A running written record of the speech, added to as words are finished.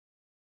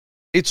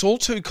It's all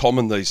too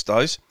common these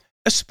days,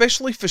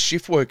 especially for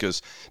shift workers,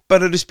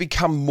 but it has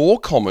become more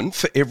common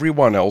for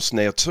everyone else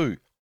now too,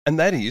 and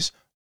that is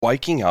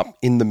waking up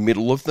in the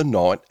middle of the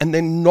night and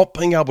then not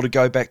being able to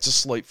go back to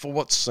sleep for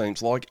what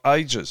seems like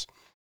ages.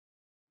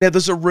 Now,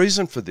 there's a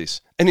reason for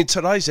this, and in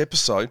today's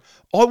episode,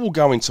 I will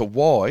go into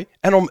why,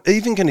 and I'm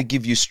even going to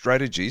give you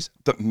strategies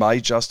that may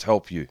just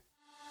help you.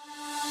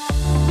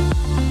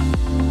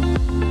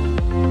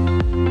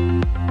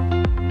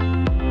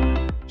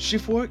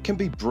 Shift work can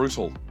be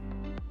brutal,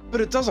 but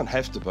it doesn't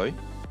have to be.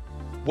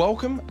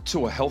 Welcome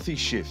to A Healthy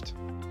Shift.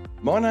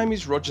 My name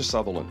is Roger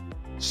Sutherland,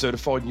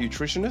 certified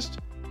nutritionist,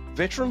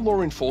 veteran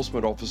law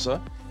enforcement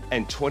officer,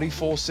 and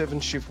 24/7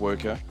 shift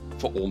worker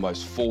for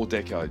almost 4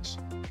 decades.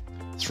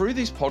 Through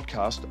this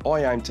podcast,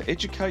 I aim to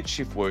educate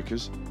shift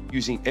workers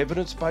using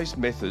evidence-based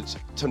methods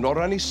to not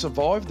only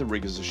survive the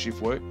rigours of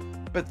shift work,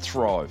 but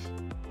thrive.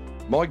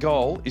 My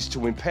goal is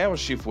to empower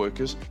shift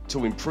workers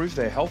to improve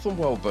their health and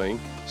well-being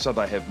so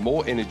they have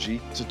more energy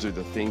to do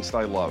the things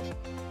they love.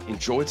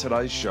 Enjoy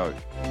today's show.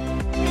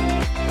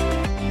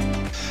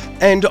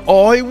 And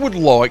I would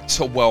like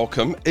to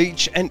welcome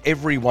each and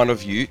every one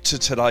of you to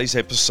today's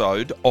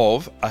episode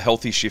of A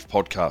Healthy Shift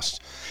podcast.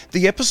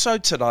 The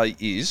episode today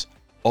is,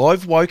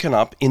 I've woken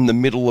up in the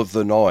middle of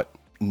the night.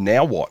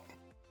 Now what?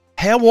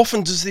 How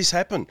often does this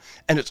happen?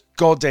 And it's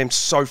goddamn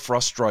so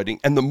frustrating.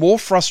 And the more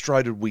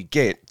frustrated we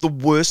get, the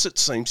worse it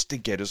seems to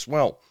get as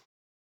well.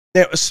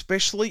 Now,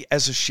 especially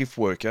as a shift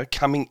worker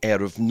coming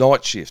out of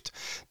night shift,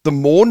 the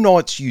more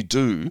nights you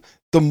do,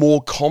 the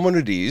more common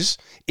it is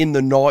in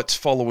the nights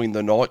following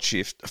the night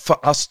shift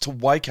for us to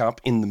wake up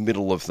in the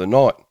middle of the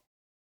night.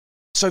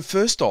 So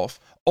first off,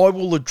 I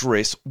will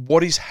address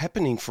what is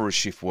happening for a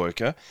shift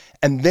worker,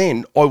 and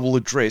then I will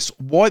address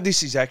why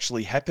this is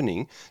actually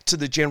happening to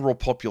the general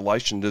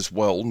population as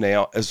well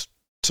now as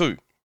too.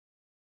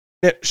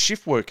 Now,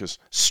 shift workers,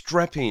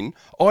 strap in.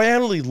 I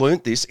only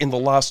learnt this in the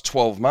last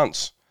 12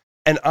 months.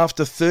 And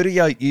after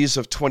 38 years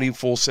of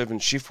 24/7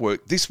 shift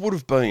work, this would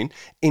have been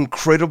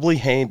incredibly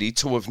handy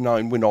to have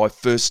known when I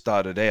first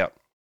started out.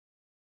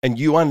 And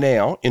you are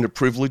now in a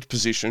privileged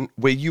position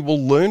where you will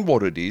learn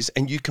what it is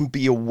and you can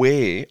be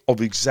aware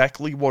of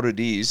exactly what it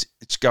is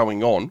that's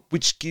going on,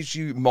 which gives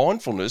you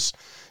mindfulness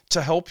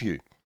to help you.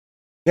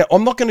 Now,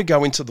 I'm not going to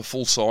go into the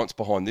full science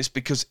behind this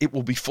because it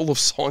will be full of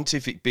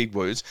scientific big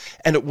words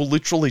and it will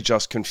literally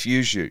just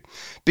confuse you.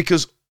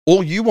 Because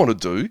all you want to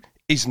do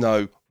is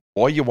know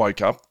why you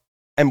woke up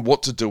and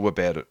what to do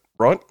about it,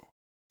 right?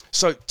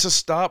 So to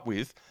start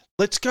with,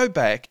 let's go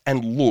back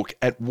and look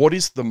at what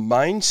is the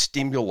main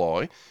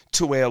stimuli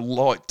to our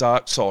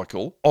light-dark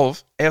cycle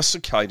of our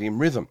circadian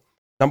rhythm.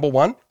 Number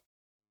one,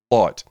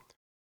 light.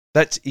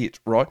 That's it,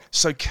 right?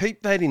 So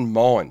keep that in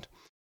mind.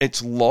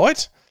 It's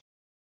light,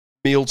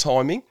 meal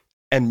timing,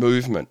 and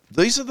movement.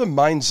 These are the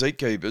main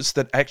zeitgebers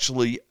that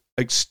actually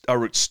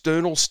are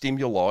external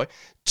stimuli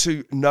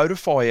to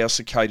notify our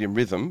circadian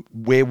rhythm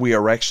where we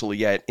are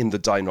actually at in the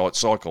day-night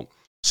cycle.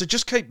 So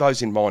just keep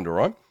those in mind, all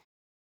right?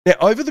 Now,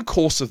 over the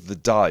course of the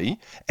day,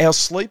 our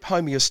sleep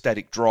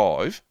homeostatic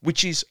drive,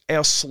 which is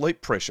our sleep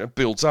pressure,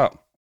 builds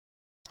up.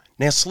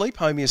 Now, sleep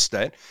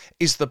homeostat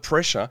is the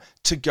pressure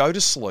to go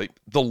to sleep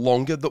the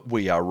longer that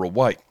we are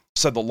awake.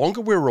 So the longer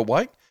we're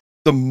awake,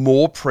 the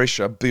more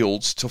pressure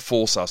builds to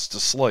force us to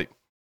sleep.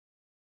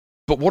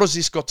 But what has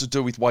this got to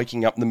do with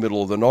waking up in the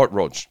middle of the night,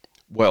 Rog?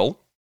 Well,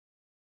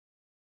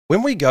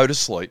 when we go to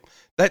sleep,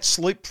 that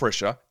sleep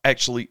pressure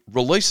actually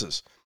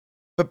releases.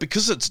 But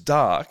because it's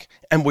dark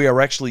and we are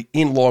actually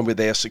in line with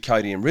our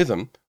circadian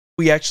rhythm,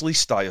 we actually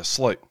stay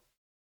asleep.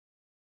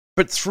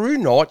 But through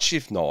night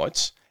shift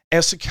nights, our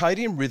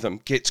circadian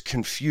rhythm gets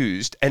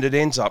confused and it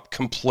ends up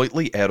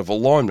completely out of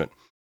alignment.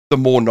 The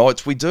more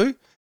nights we do,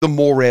 the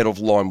more out of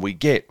line we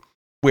get.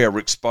 We're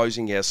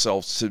exposing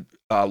ourselves to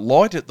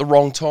light at the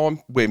wrong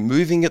time, we're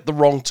moving at the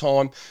wrong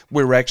time,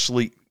 we're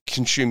actually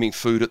consuming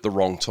food at the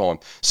wrong time.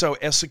 So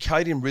our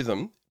circadian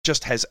rhythm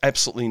just has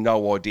absolutely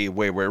no idea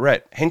where we're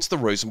at. Hence the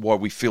reason why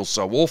we feel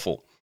so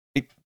awful.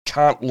 It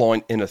can't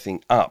line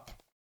anything up.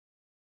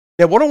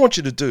 Now, what I want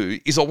you to do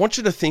is I want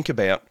you to think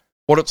about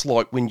what it's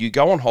like when you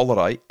go on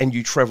holiday and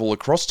you travel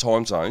across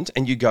time zones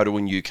and you go to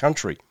a new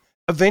country.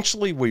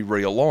 Eventually, we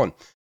realign.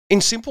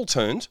 In simple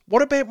terms,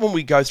 what about when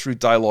we go through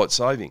daylight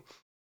saving?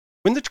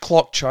 When the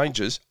clock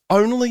changes,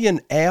 only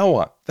an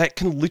hour, that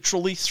can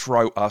literally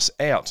throw us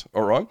out,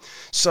 all right?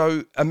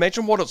 So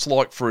imagine what it's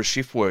like for a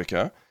shift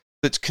worker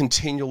that's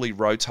continually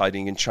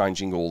rotating and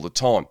changing all the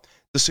time.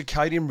 The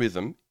circadian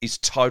rhythm is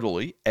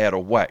totally out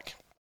of whack.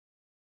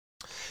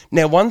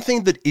 Now, one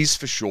thing that is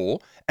for sure,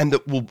 and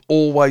that will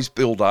always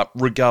build up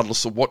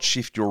regardless of what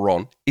shift you're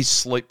on, is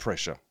sleep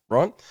pressure,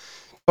 right?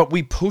 But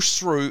we push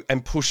through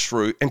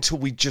until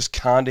we just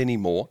can't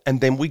anymore, and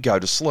then we go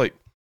to sleep.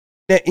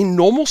 Now, in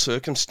normal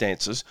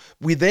circumstances,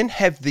 we then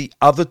have the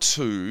other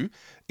two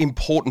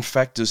important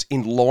factors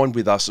in line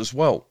with us as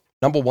well.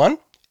 Number one,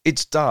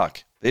 it's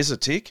dark. There's a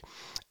tick.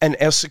 And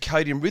our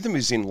circadian rhythm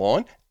is in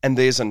line, and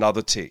there's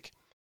another tick.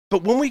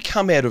 But when we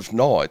come out of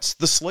nights,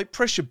 the sleep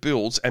pressure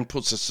builds and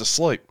puts us to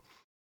sleep.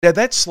 Now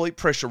that sleep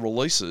pressure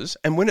releases,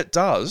 and when it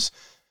does,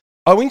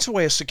 owing to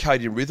our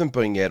circadian rhythm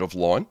being out of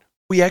line,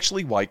 we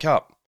actually wake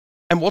up.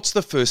 And what's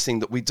the first thing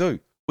that we do?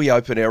 We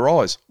open our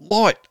eyes.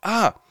 Light.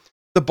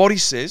 The body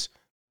says,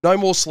 no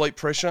more sleep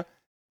pressure,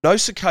 no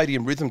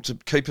circadian rhythm to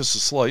keep us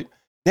asleep.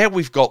 Now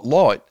we've got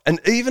light. And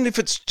even if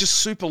it's just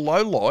super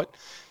low light,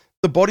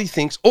 the body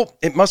thinks, oh,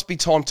 it must be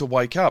time to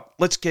wake up.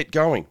 Let's get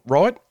going,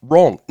 right?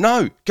 Wrong.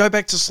 No, go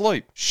back to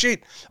sleep.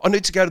 Shit, I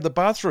need to go to the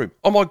bathroom.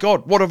 Oh my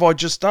God, what have I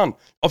just done?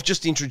 I've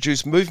just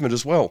introduced movement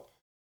as well.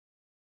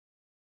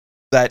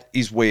 That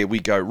is where we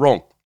go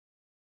wrong.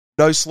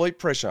 No sleep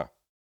pressure.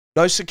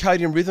 No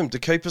circadian rhythm to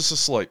keep us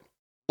asleep.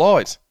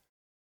 Light.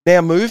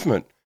 Now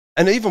movement.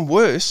 And even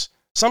worse,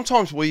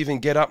 sometimes we even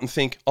get up and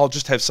think, I'll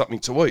just have something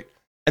to eat.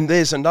 And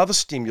there's another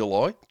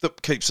stimuli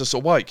that keeps us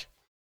awake.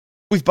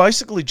 We've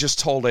basically just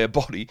told our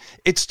body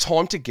it's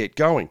time to get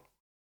going.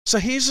 So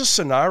here's a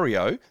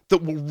scenario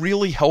that will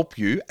really help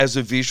you as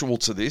a visual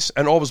to this.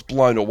 And I was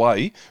blown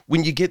away.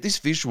 When you get this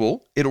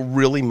visual, it'll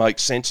really make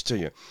sense to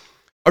you.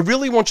 I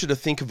really want you to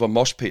think of a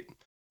mosh pit.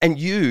 And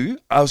you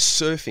are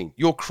surfing,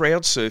 you're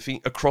crowd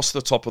surfing across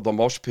the top of the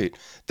mosh pit.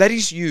 That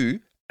is you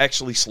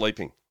actually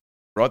sleeping,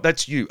 right?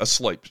 That's you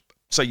asleep.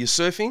 So you're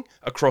surfing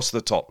across the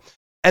top.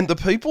 And the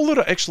people that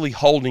are actually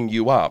holding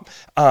you up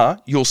are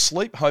your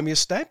sleep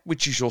homeostat,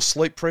 which is your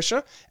sleep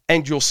pressure,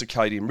 and your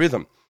circadian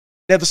rhythm.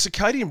 Now, the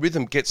circadian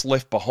rhythm gets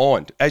left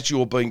behind as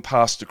you're being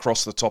passed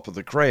across the top of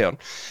the crowd.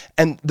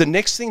 And the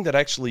next thing that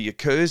actually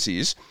occurs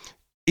is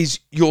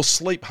your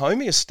sleep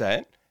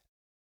homeostat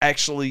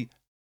actually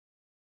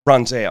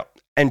runs out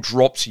and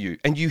drops you,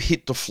 and you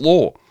hit the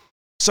floor.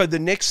 So the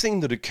next thing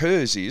that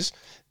occurs is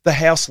the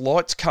house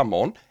lights come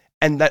on,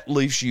 and that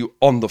leaves you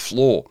on the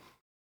floor.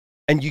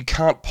 And you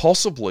can't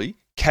possibly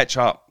catch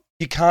up.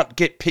 You can't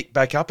get picked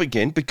back up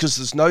again because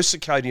there's no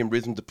circadian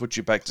rhythm to put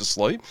you back to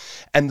sleep,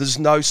 and there's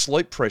no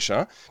sleep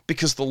pressure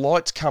because the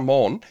lights come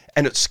on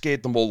and it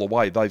scared them all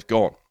away. They've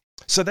gone.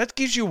 So that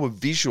gives you a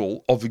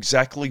visual of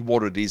exactly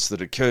what it is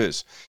that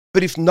occurs.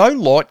 But if no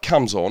light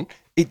comes on,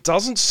 it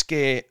doesn't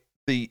scare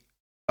the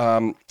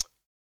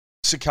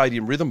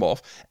circadian rhythm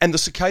off, and the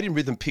circadian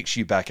rhythm picks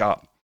you back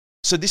up.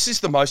 So this is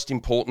the most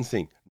important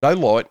thing. No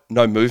light,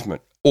 no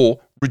movement, or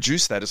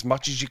reduce that as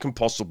much as you can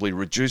possibly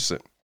reduce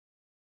it.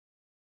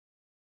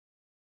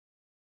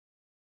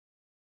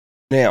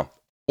 Now,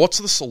 what's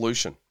the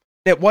solution?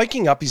 Now,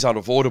 waking up is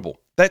unavoidable.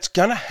 That's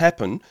going to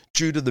happen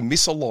due to the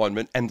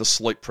misalignment and the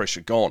sleep pressure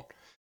gone.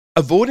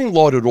 Avoiding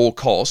light at all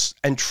costs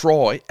and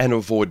try and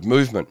avoid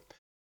movement.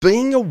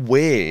 Being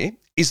aware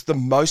is the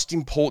most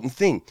important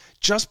thing.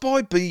 Just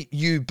by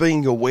you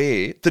being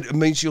aware that it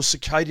means your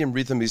circadian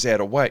rhythm is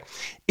out of whack.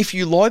 If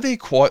you lie there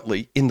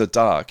quietly in the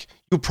dark,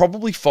 you'll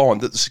probably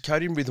find that the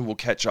circadian rhythm will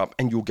catch up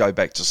and you'll go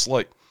back to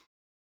sleep.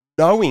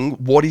 Knowing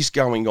what is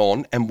going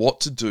on and what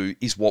to do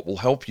is what will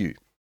help you.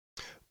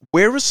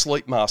 Wear a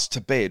sleep mask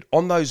to bed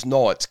on those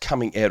nights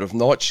coming out of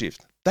night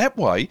shift. That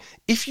way,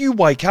 if you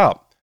wake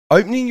up,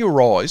 opening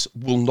your eyes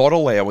will not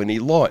allow any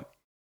light.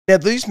 Now,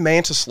 these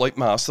Manta sleep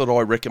masks that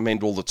I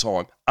recommend all the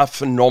time are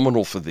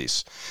phenomenal for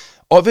this.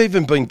 I've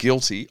even been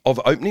guilty of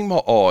opening my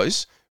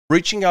eyes,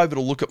 reaching over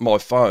to look at my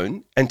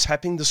phone and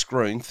tapping the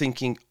screen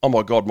thinking, oh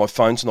my God, my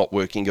phone's not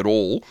working at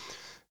all,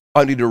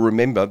 only to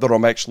remember that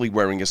I'm actually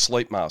wearing a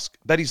sleep mask.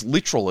 That is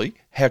literally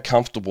how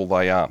comfortable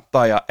they are.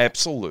 They are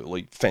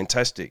absolutely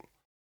fantastic.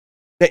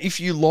 Now, if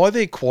you lie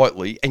there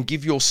quietly and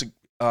give your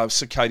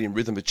circadian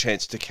rhythm a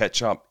chance to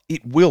catch up,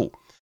 it will,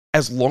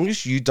 as long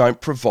as you don't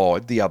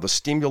provide the other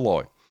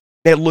stimuli.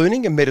 Now,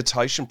 learning a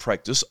meditation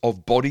practice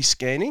of body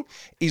scanning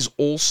is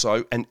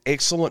also an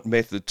excellent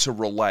method to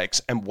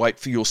relax and wait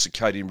for your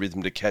circadian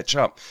rhythm to catch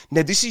up.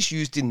 Now, this is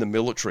used in the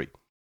military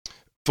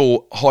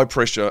for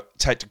high-pressure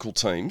tactical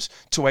teams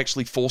to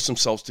actually force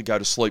themselves to go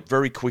to sleep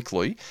very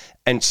quickly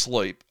and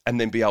sleep and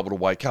then be able to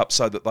wake up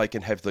so that they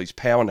can have these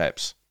power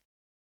naps.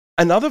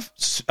 Another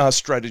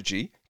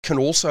strategy can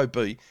also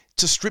be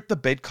to strip the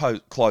bed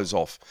clothes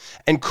off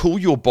and cool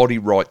your body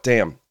right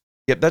down.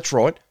 Yep, that's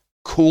right,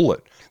 cool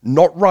it.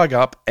 Not rug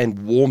up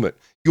and warm it.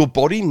 Your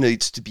body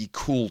needs to be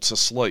cool to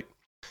sleep.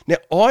 Now,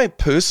 I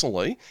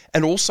personally,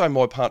 and also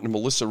my partner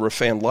Melissa, have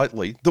found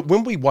lately that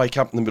when we wake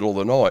up in the middle of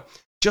the night,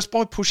 just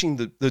by pushing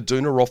the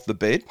doona off the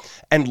bed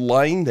and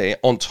laying there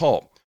on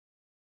top,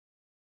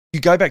 you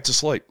go back to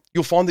sleep.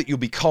 You'll find that you'll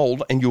be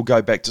cold and you'll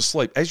go back to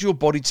sleep. As your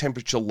body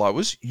temperature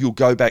lowers, you'll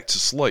go back to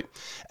sleep.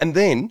 And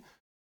then,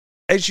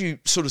 as you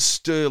sort of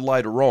stir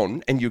later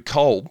on and you're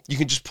cold, you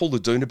can just pull the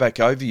doona back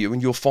over you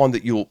and you'll find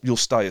that you'll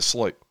stay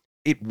asleep.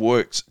 It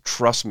works,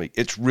 trust me,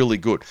 it's really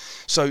good.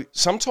 So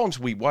sometimes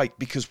we wake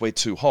because we're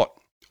too hot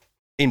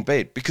in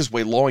bed, because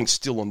we're lying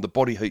still and the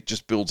body heat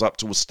just builds up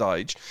to a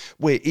stage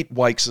where it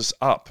wakes us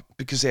up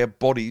because our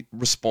body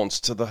responds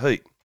to the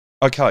heat.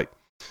 Okay,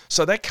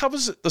 so that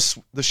covers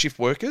the shift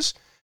workers.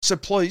 So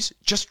please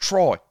just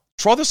try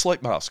the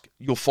sleep mask.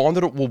 You'll find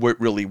that it will work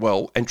really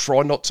well, and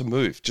try not to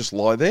move. Just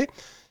lie there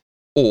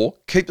or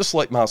keep the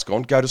sleep mask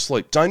on, go to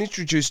sleep. Don't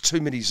introduce too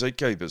many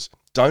zookeepers.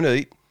 Don't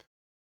eat.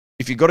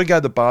 If you've got to go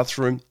to the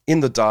bathroom in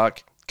the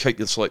dark, keep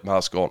your sleep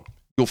mask on.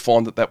 you'll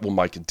find that that will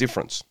make a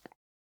difference.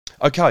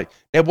 Okay,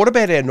 now what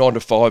about our 9 to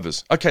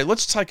 5ers? Okay,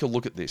 let's take a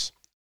look at this,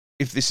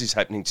 if this is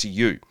happening to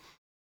you.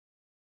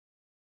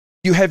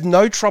 You have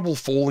no trouble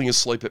falling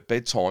asleep at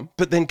bedtime,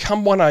 but then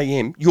come 1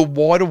 a.m., you're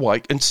wide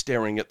awake and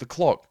staring at the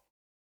clock.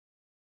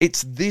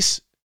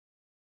 This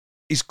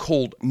is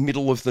called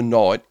middle of the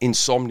night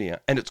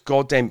insomnia, and it's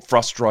goddamn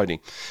frustrating.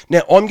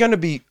 Now, I'm going to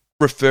be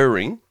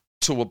referring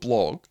to a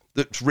blog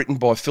that's written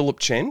by Philip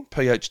Chen,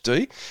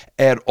 PhD,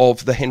 out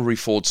of the Henry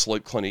Ford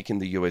Sleep Clinic in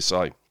the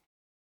USA.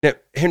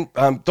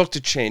 Now, Dr.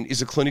 Chen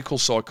is a clinical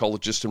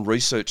psychologist and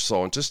research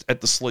scientist at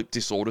the Sleep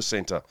Disorder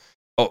Center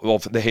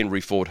of the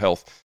Henry Ford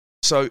Health.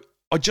 So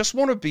I just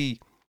want to be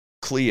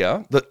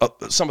clear that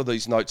some of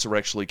these notes are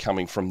actually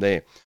coming from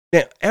there.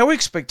 Now, our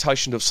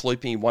expectation of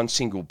sleeping in one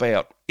single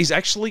bout is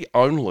actually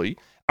only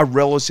a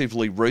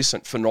relatively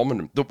recent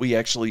phenomenon that we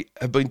actually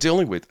have been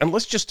dealing with. And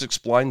let's just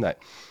explain that.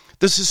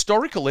 There's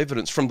historical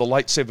evidence from the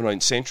late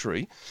 17th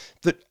century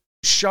that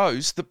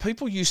shows that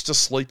people used to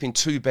sleep in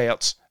 2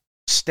 bouts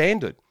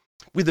standard,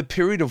 with a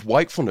period of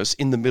wakefulness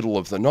in the middle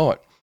of the night.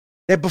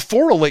 Now,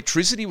 before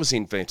electricity was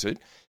invented,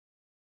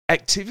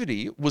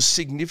 activity was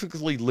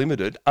significantly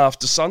limited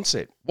after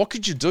sunset. What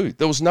could you do?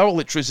 There was no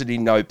electricity,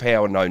 no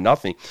power, no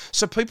nothing.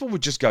 So people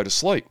would just go to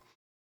sleep.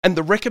 And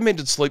the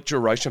recommended sleep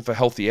duration for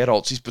healthy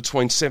adults is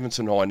between 7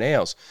 to 9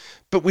 hours.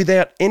 But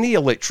without any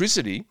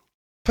electricity,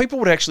 people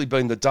would actually be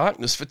in the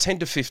darkness for 10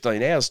 to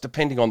 15 hours,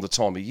 depending on the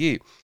time of year.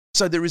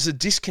 So there is a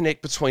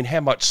disconnect between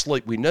how much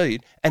sleep we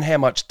need and how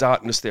much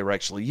darkness there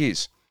actually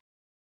is.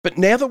 But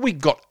now that we've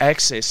got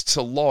access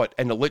to light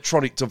and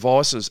electronic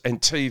devices and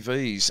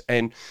TVs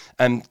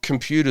and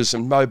computers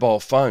and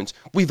mobile phones,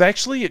 we've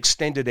actually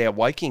extended our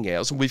waking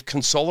hours and we've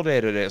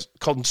consolidated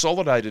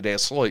our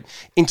sleep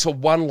into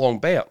one long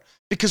bout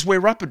because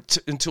we're up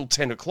until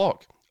 10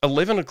 o'clock,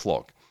 11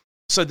 o'clock.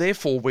 So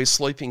therefore, we're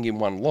sleeping in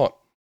one lot.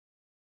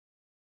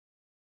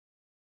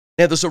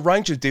 Now, there's a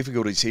range of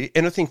difficulties here,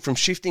 anything from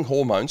shifting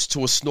hormones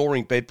to a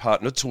snoring bed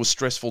partner to a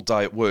stressful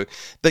day at work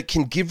that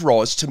can give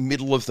rise to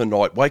middle of the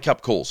night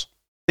wake-up calls.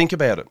 Think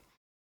about it.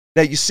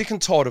 Now, you're sick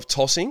and tired of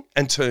tossing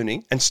and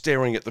turning and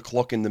staring at the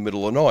clock in the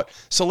middle of the night.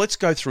 So let's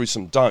go through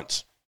some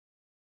don'ts.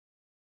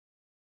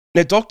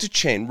 Now, Dr.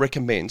 Chen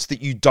recommends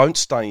that you don't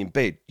stay in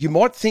bed. You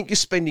might think you're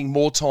spending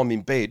more time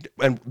in bed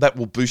and that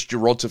will boost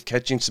your odds of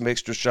catching some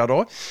extra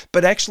shut-eye,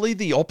 but actually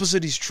the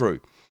opposite is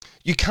true.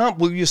 You can't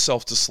will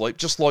yourself to sleep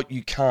just like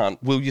you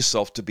can't will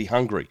yourself to be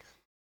hungry.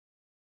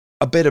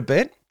 A better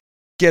bet?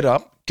 Get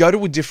up, go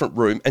to a different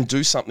room and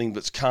do something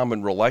that's calm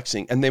and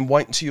relaxing and then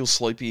wait until you're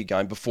sleepy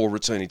again before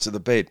returning to the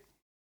bed.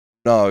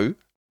 No,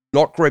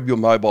 not grab your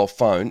mobile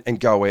phone and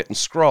go out and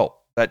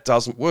scroll. That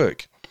doesn't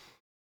work.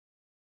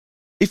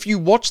 If you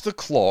watch the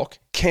clock,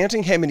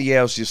 counting how many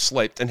hours you've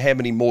slept and how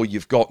many more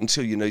you've got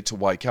until you need to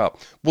wake up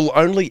will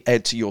only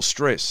add to your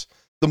stress.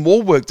 The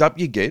more worked up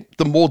you get,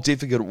 the more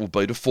difficult it will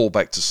be to fall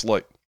back to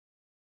sleep.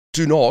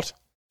 Do not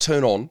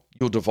turn on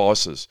your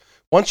devices.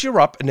 Once you're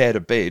up and out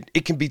of bed,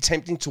 it can be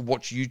tempting to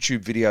watch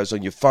YouTube videos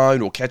on your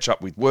phone or catch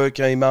up with work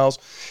emails.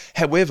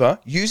 However,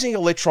 using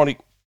electronic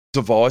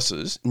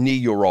devices near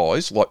your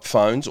eyes, like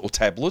phones or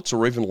tablets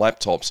or even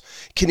laptops,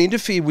 can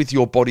interfere with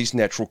your body's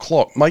natural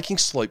clock, making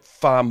sleep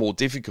far more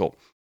difficult.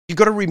 You've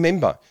got to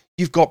remember,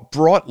 you've got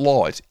bright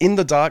light in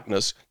the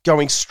darkness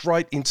going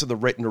straight into the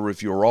retina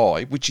of your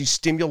eye, which is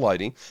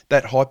stimulating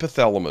that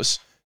hypothalamus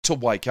to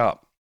wake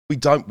up. We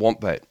don't want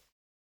that.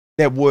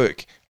 Now,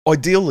 work.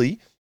 Ideally,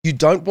 you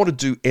don't want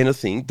to do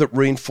anything that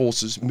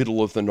reinforces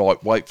middle of the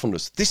night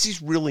wakefulness. This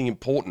is really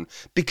important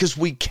because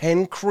we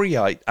can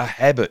create a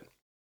habit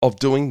of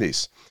doing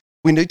this.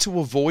 We need to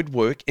avoid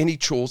work, any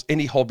chores,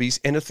 any hobbies,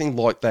 anything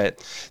like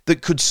that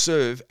could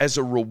serve as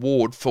a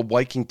reward for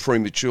waking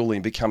prematurely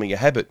and becoming a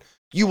habit.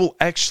 You will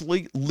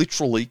actually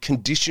literally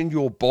condition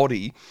your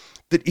body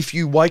that if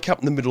you wake up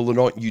in the middle of the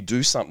night and you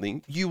do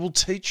something, you will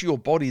teach your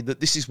body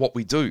that this is what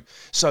we do.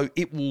 So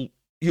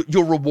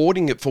you're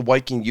rewarding it for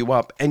waking you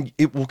up and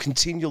it will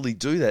continually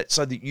do that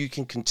so that you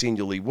can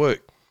continually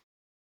work.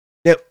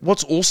 Now,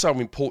 what's also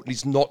important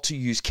is not to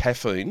use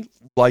caffeine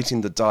late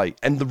in the day,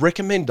 and the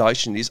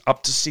recommendation is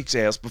up to 6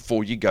 hours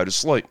before you go to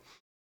sleep.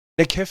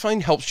 Now, caffeine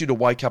helps you to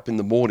wake up in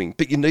the morning,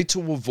 but you need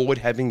to avoid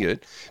having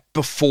it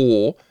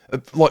before,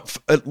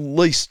 at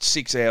least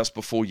 6 hours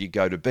before you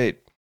go to bed.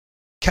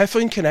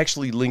 Caffeine can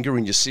actually linger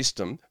in your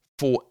system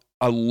for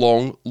a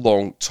long,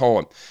 long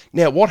time.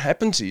 Now, what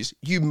happens is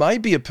you may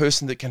be a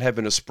person that can have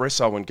an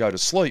espresso and go to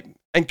sleep,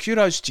 and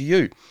kudos to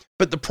you.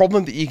 But the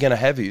problem that you're going to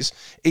have is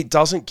it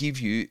doesn't give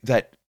you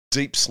that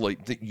deep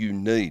sleep that you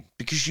need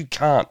because you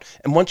can't.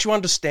 And once you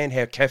understand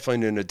how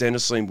caffeine and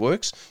adenosine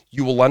works,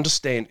 you will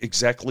understand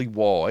exactly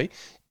why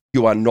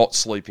you are not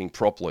sleeping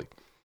properly.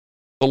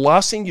 The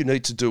last thing you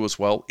need to do as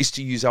well is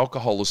to use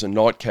alcohol as a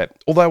nightcap.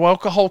 Although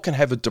alcohol can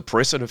have a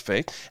depressant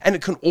effect and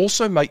it can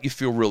also make you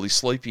feel really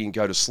sleepy and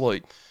go to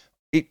sleep,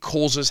 it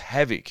causes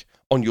havoc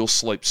on your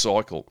sleep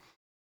cycle.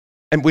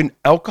 And when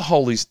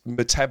alcohol is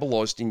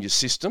metabolized in your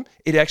system,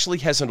 it actually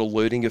has an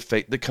alerting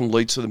effect that can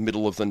lead to the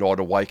middle of the night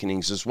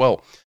awakenings as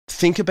well.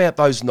 Think about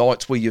those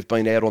nights where you've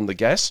been out on the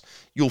gas.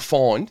 You'll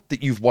find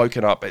that you've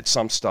woken up at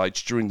some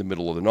stage during the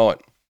middle of the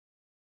night.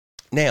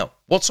 Now,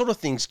 what sort of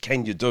things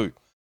can you do?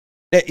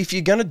 Now, if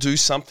you're going to do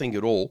something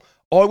at all,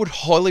 I would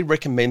highly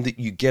recommend that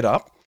you get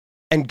up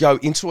and go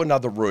into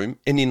another room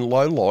and in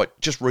low light,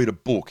 just read a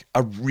book,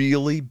 a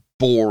really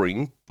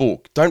boring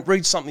book. Don't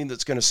read something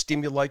that's going to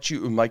stimulate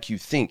you or make you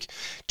think.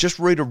 Just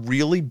read a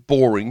really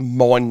boring,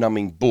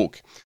 mind-numbing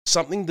book.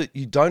 Something that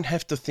you don't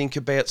have to think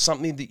about,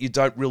 something that you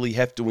don't really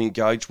have to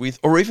engage with,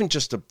 or even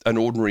just an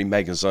ordinary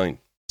magazine,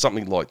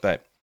 something like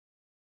that.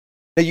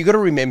 Now, you've got to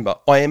remember,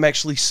 I am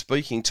actually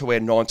speaking to our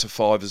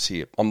 9-to-5ers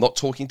here. I'm not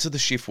talking to the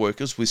shift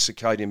workers with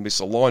circadian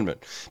misalignment,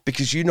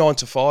 because you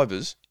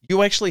 9-to-5ers,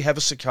 you actually have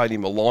a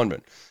circadian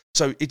alignment.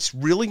 So it's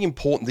really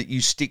important that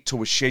you stick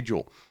to a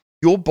schedule.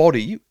 Your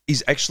body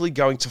is actually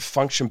going to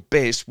function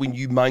best when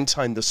you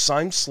maintain the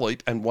same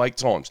sleep and wake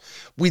times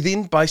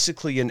within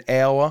basically an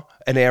hour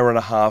and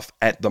a half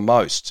at the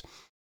most.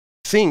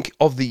 Think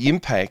of the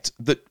impact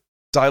that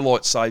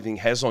daylight saving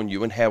has on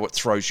you and how it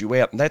throws you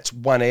out, and that's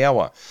 1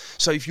 hour.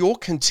 So if you're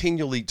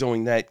continually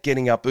doing that,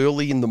 getting up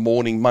early in the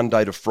morning,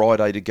 Monday to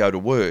Friday to go to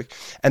work,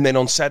 and then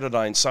on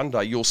Saturday and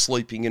Sunday you're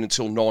sleeping in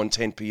until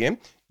 9-10 p.m,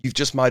 you've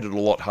just made it a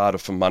lot harder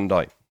for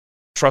Monday.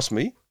 Trust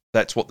me,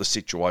 that's what the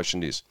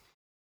situation is.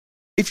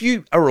 If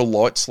you are a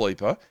light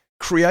sleeper,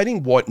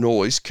 creating white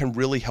noise can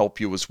really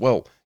help you as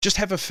well. Just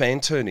have a fan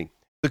turning.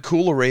 The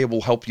cooler air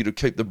will help you to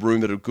keep the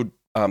room at a good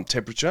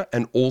temperature,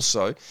 and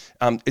also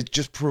it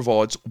just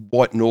provides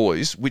white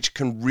noise, which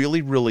can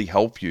really, really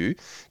help you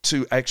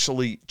to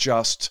actually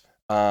just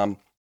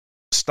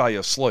stay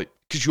asleep,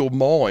 because your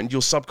mind,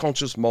 your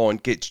subconscious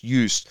mind, gets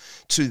used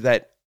to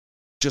that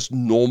just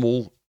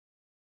normal,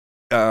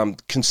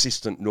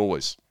 consistent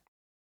noise.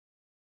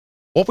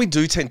 What we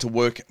do tend to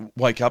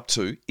wake up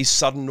to is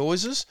sudden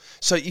noises.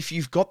 So if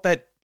you've got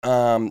that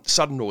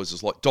sudden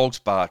noises like dogs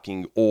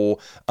barking or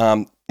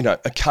a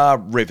car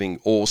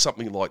revving or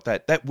something like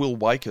that, that will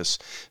wake us.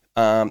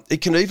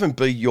 It can even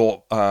be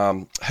your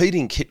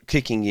heating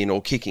kicking in or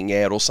kicking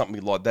out or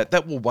something like that.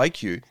 That will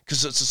wake you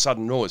because it's a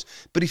sudden noise.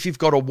 But if you've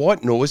got a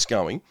white noise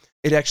going,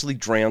 it actually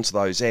drowns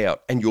those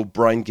out and your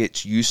brain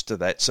gets used to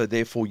that, so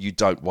therefore you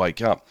don't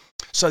wake up.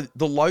 So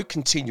the low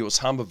continuous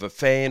hum of a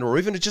fan or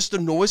even just a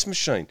noise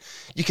machine,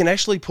 you can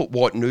actually put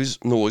white noise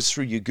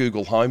through your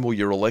Google Home or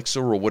your Alexa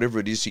or whatever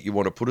it is that you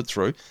want to put it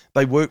through.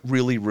 They work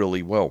really,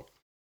 really well.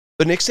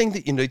 The next thing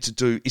that you need to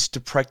do is to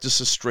practice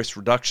a stress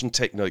reduction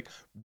technique.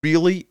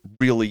 Really,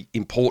 really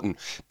important,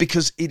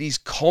 because it is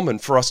common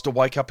for us to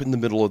wake up in the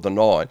middle of the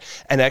night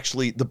and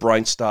actually the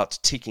brain starts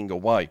ticking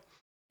away.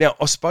 Now,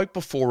 I spoke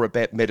before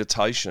about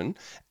meditation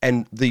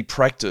and the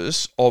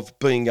practice of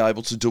being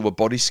able to do a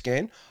body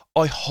scan.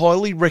 I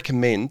highly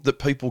recommend that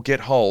people get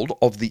hold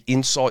of the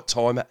Insight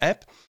Timer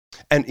app.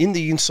 And in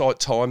the Insight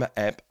Timer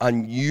app are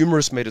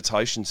numerous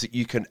meditations that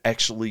you can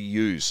actually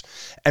use.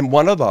 And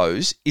one of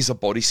those is a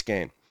body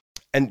scan.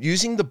 And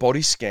using the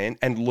body scan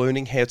and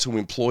learning how to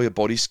employ a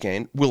body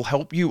scan will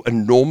help you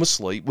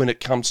enormously when it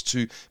comes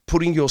to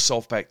putting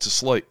yourself back to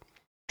sleep.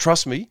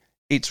 Trust me,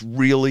 it's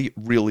really,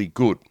 really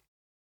good.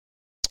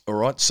 All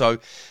right, so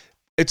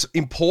it's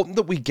important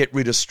that we get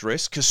rid of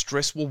stress, because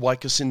stress will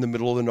wake us in the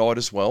middle of the night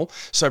as well.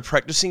 So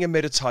practicing a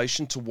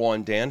meditation to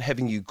wind down,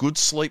 having your good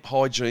sleep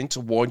hygiene to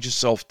wind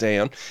yourself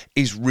down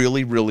is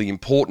really, really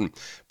important.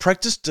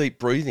 Practice deep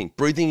breathing,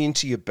 breathing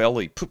into your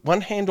belly. Put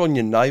one hand on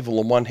your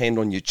navel and one hand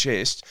on your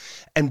chest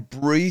and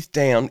breathe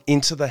down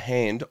into the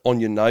hand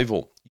on your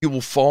navel. You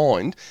will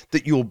find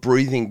that your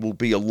breathing will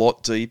be a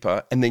lot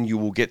deeper, and then you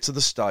will get to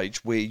the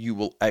stage where you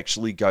will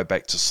actually go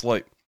back to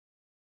sleep.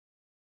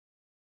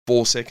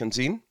 4 seconds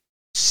in,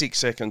 6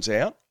 seconds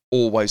out,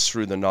 always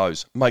through the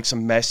nose. Makes a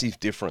massive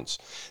difference.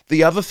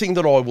 The other thing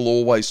that I will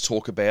always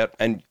talk about,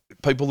 and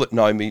people that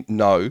know me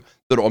know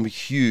that I'm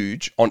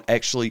huge on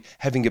actually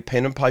having a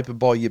pen and paper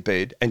by your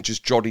bed and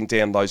just jotting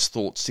down those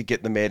thoughts to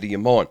get them out of your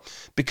mind.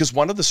 Because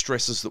one of the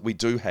stresses that we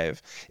do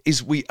have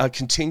is we are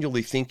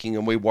continually thinking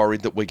and we're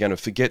worried that we're going to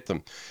forget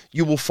them.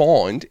 You will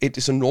find it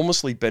is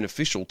enormously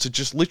beneficial to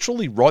just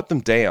literally write them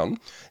down,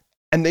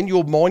 and then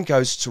your mind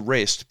goes to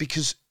rest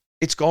because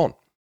it's gone.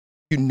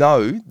 You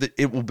know that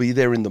it will be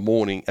there in the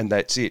morning, and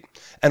that's it.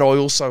 And I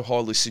also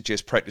highly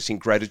suggest practicing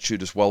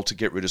gratitude as well to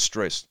get rid of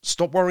stress.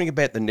 Stop worrying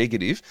about the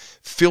negative,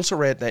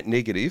 filter out that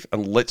negative,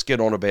 and let's get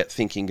on about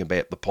thinking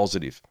about the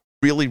positive.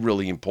 Really,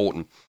 really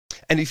important.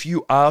 And if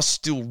you are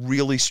still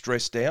really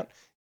stressed out,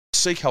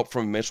 seek help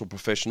from a mental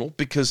professional,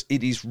 because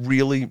it is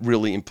really,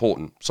 really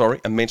important.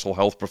 A mental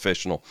health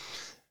professional.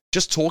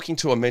 Just talking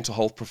to a mental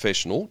health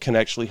professional can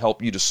actually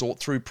help you to sort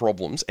through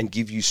problems and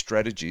give you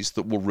strategies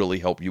that will really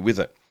help you with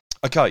it.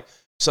 Okay,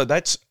 so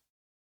that's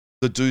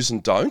the do's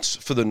and don'ts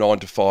for the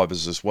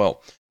 9-to-5ers as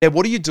well. Now,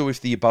 what do you do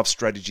if the above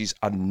strategies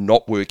are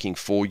not working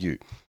for you?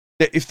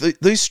 Now, if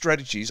these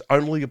strategies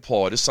only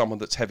apply to someone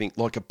that's having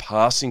like a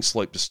passing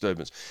sleep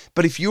disturbance,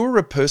 but if you're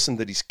a person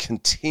that is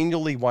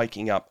continually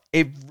waking up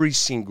every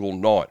single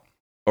night,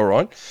 all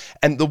right?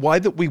 And the way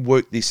that we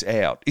work this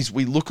out is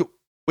we look at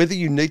whether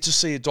you need to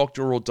see a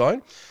doctor or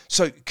don't.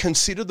 So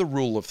consider the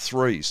rule of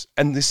threes,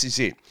 and this is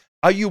it.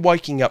 Are you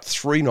waking up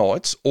 3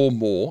 nights or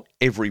more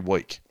every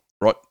week,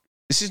 right?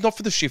 This is not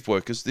for the shift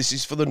workers. This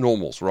is for the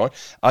normals, right?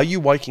 Are you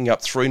waking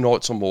up 3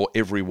 nights or more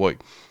every week?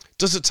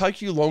 Does it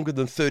take you longer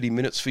than 30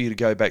 minutes for you to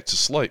go back to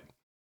sleep?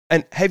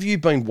 And have you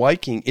been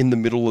waking in the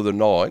middle of the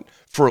night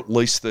for at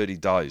least 30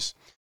 days?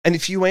 And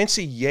if you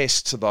answer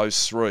yes to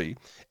those 3,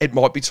 it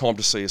might be time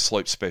to see a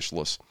sleep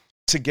specialist.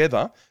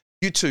 Together,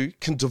 you two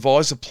can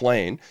devise a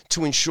plan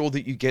to ensure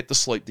that you get the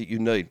sleep that you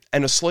need.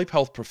 And a sleep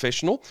health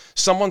professional,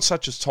 someone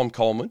such as Tom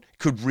Coleman,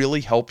 could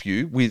really help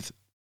you with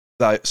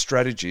the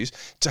strategies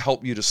to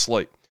help you to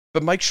sleep.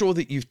 But make sure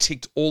that you've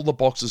ticked all the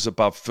boxes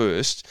above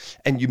first,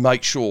 and you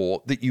make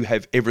sure that you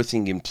have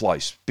everything in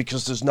place,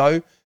 because there's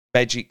no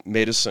magic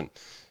medicine.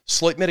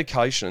 Sleep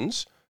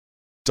medications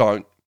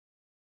don't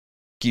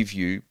give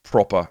you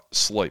proper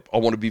sleep. I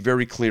want to be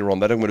very clear on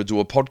that. I'm going to do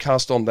a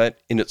podcast on that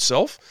in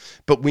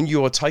itself. But when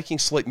you are taking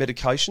sleep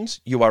medications,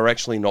 you are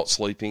actually not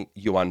sleeping.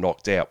 You are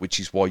knocked out, which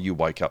is why you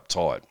wake up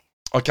tired.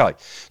 Okay,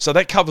 so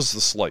that covers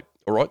the sleep.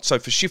 All right, so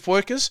for shift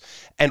workers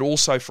and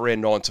also for our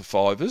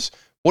 9-to-5ers,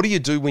 what do you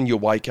do when you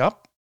wake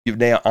up? You're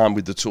now armed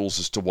with the tools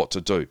as to what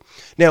to do.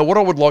 Now, what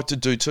I would like to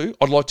do too,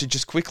 I'd like to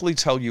just quickly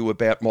tell you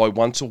about my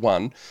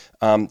one-to-one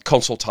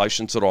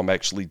consultations that I'm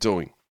actually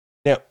doing.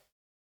 Now,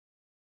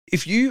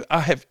 if you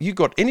have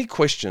got any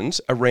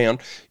questions around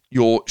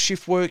your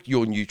shift work,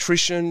 your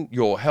nutrition,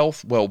 your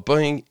health,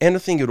 well-being,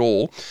 anything at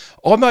all,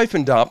 I'm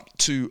opened up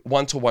to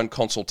one-to-one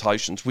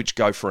consultations which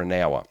go for an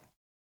hour.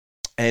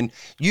 And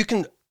you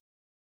can,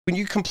 when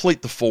you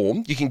complete the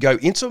form, you can go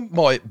into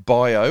my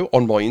bio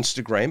on my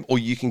Instagram, or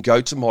you can go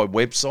to my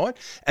website,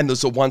 and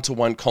there's a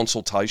one-to-one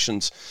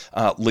consultations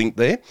link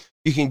there.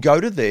 You can go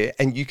to there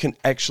and you can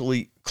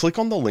actually click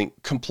on the link,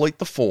 complete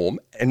the form,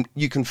 and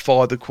you can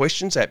fire the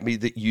questions at me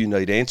that you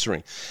need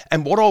answering.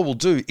 And what I will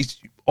do is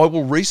I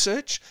will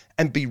research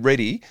and be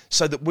ready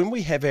so that when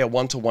we have our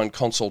one-to-one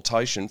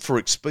consultation, for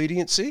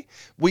expediency,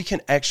 we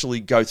can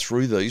actually go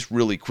through these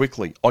really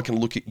quickly. I can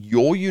look at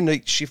your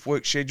unique shift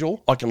work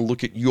schedule. I can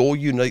look at your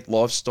unique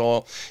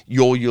lifestyle,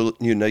 your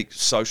unique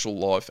social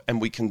life,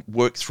 and we can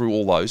work through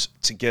all those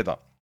together.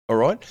 All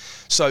right?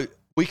 So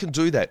we can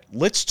do that.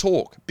 Let's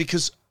talk,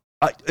 because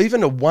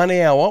even a 1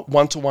 hour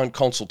one-to-one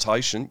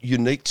consultation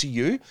unique to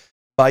you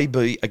may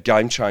be a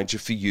game changer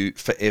for you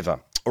forever.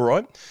 All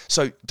right.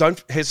 So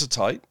don't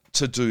hesitate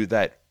to do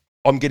that.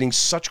 I'm getting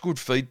such good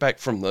feedback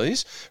from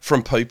these,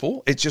 from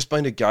people. It's just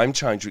been a game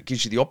changer. It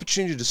gives you the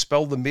opportunity to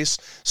spell the miss,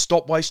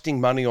 stop wasting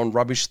money on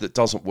rubbish that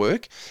doesn't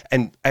work,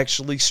 and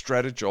actually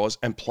strategize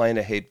and plan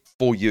ahead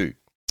for you.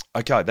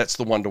 Okay, that's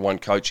the one-to-one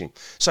coaching.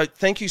 So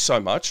thank you so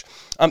much.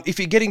 If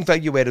you're getting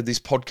value out of this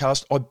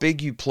podcast, I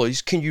beg you,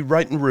 please, can you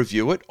rate and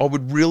review it? I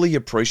would really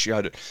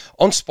appreciate it.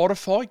 On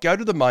Spotify, go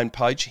to the main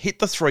page, hit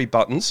the 3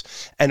 buttons,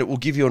 and it will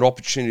give you an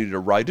opportunity to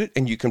rate it,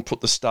 and you can put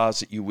the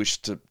stars that you wish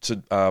to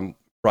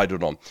rate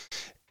it on.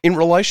 In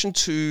relation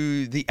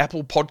to the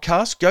Apple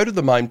podcast, go to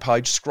the main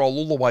page, scroll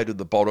all the way to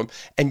the bottom,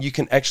 and you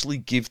can actually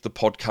give the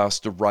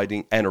podcast a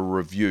rating and a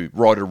review,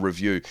 write a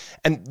review.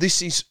 And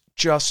this is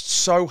just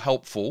so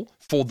helpful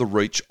for the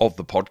reach of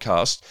the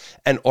podcast,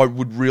 and I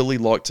would really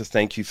like to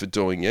thank you for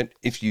doing it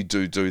if you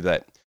do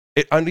that.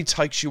 It only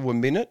takes you a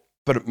minute,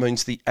 but it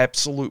means the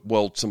absolute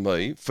world to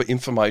me for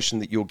information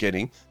that you're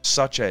getting,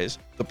 such as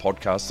the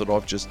podcast that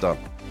I've just done.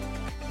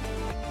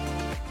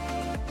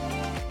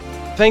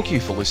 Thank you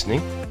for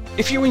listening.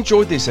 If you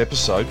enjoyed this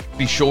episode,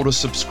 be sure to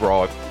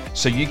subscribe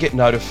so you get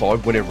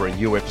notified whenever a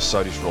new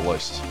episode is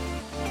released.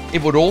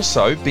 It would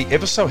also be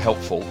ever so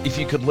helpful if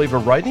you could leave a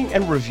rating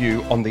and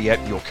review on the app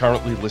you're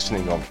currently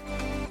listening on.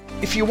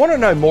 If you want to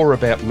know more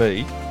about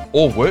me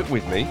or work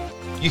with me,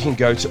 you can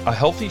go to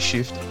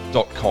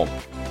ahealthyshift.com.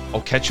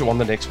 I'll catch you on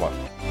the next one.